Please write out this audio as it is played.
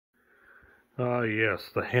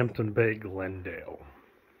Yes, the Hampton Bay Glendale.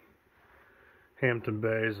 Hampton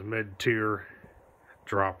Bay is a mid-tier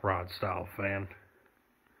drop rod style fan.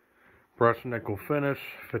 Brushed nickel finish,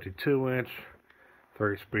 52-inch,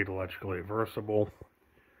 3-speed electrically reversible,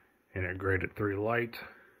 integrated 3 light.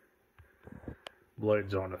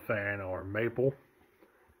 Blades on the fan are maple.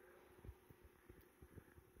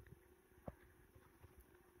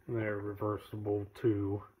 And they're reversible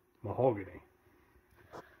to mahogany.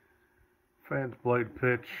 Fan's blade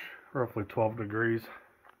pitch roughly 12 degrees.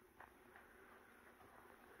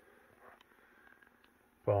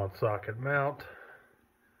 Ball and socket mount,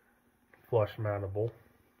 flush mountable.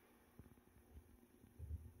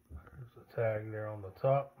 There's a tag there on the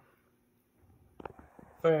top.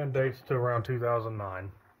 Fan dates to around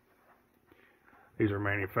 2009. These are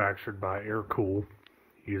manufactured by Air Cool.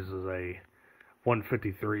 Uses a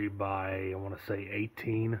 153 by, I want to say,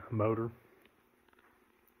 18 motor.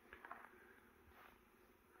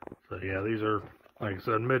 So yeah, these are, like I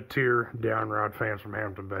said, mid-tier down rod fans from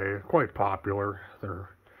Hampton Bay. Quite popular. They're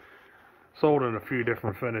sold in a few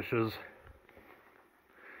different finishes.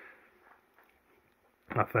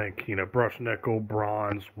 I think, brushed nickel,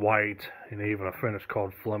 bronze, white, and even a finish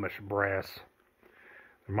called Flemish brass.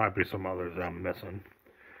 There might be some others I'm missing.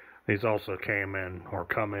 These also come in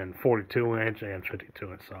 42-inch and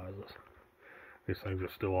 52-inch sizes. These things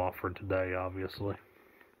are still offered today, obviously.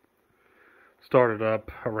 Started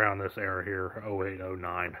up around this era here, 08,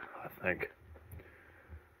 09, I think.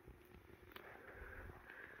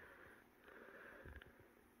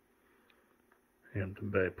 Hampton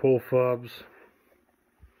Bay pull fubs.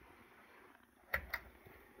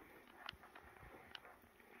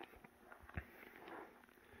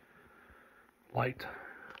 Light.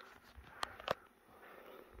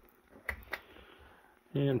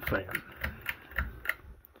 And fan.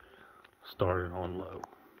 Started on low.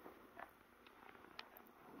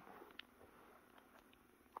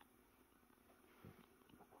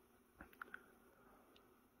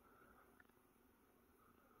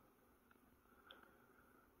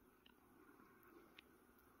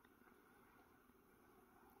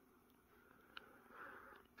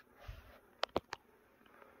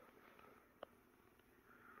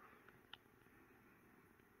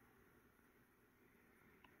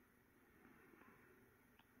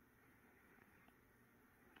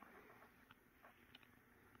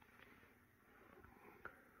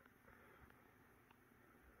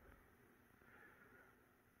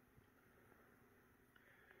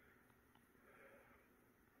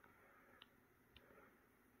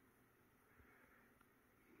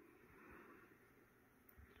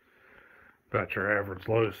 About your average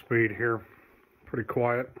low speed here. Pretty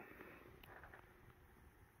quiet.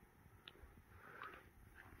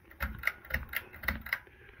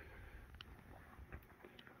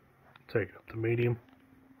 Take it up to medium.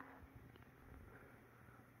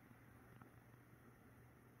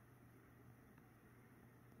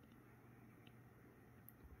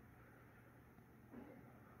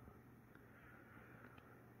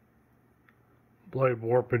 Blade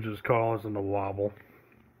warpage is causing the wobble.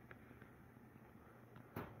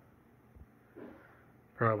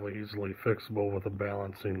 Probably easily fixable with a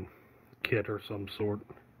balancing kit or some sort.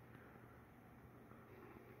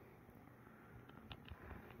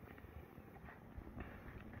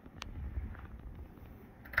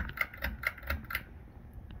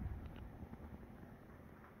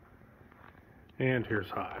 And here's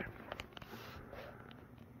high.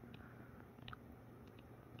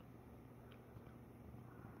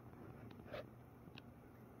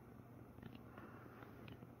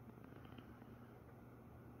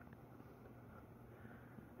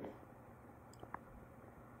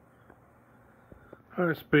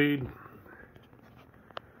 High speed,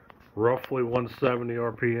 roughly 170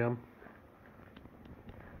 RPM.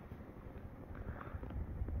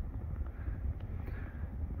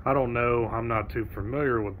 I don't know, I'm not too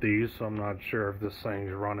familiar with these, so I'm not sure if this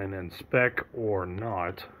thing's running in spec or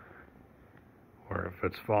not, or if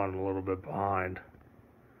it's falling a little bit behind.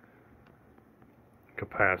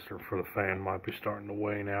 Capacitor for the fan might be starting to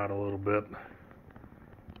wane out a little bit.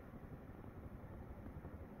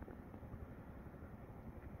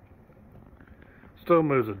 Still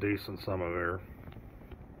moves a decent sum of air.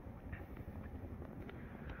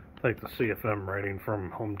 I think the CFM rating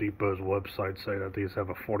from Home Depot's website say that these have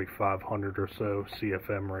a 4,500 or so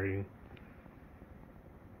CFM rating.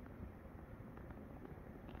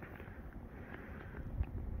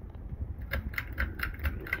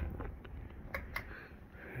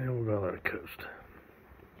 And we're gonna let it coast.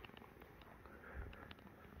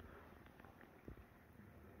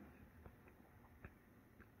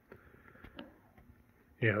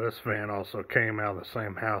 Yeah, this fan also came out of the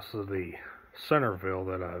same house as the Centerville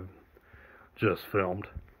that I just filmed.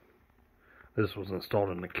 This was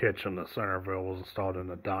installed in the kitchen. The Centerville was installed in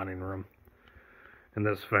the dining room. And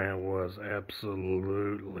this fan was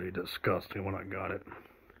absolutely disgusting when I got it.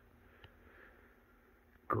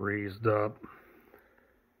 Greased up.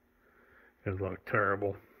 It looked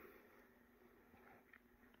terrible.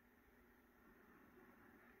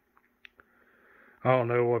 I don't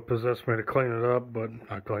know what possessed me to clean it up, but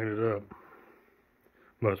I cleaned it up.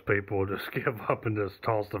 Most people will just give up and just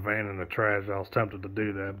toss the van in the trash. I was tempted to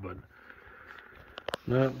do that, but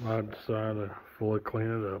no, I decided to fully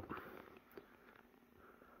clean it up.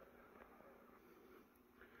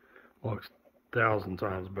 Looks 1,000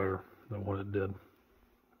 times better than what it did.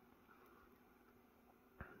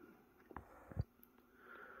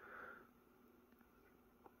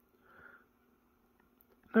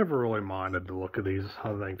 Never really minded the look of these.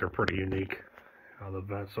 I think they're pretty unique. How the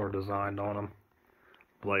vents are designed on them.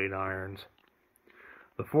 Blade irons.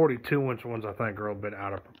 The 42-inch ones I think are a bit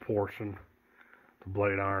out of proportion. The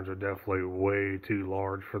blade irons are definitely way too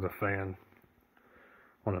large for the fan.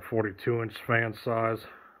 On the 42-inch fan size,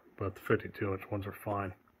 but the 52-inch ones are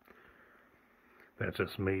fine. That's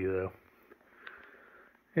just me though.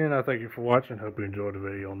 And I thank you for watching. Hope you enjoyed the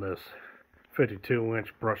video on this 52-inch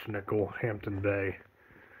brushed nickel Hampton Bay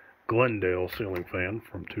Glendale ceiling fan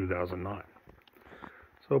from 2009.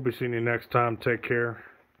 So I'll be seeing you next time. Take care.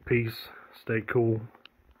 Peace. Stay cool.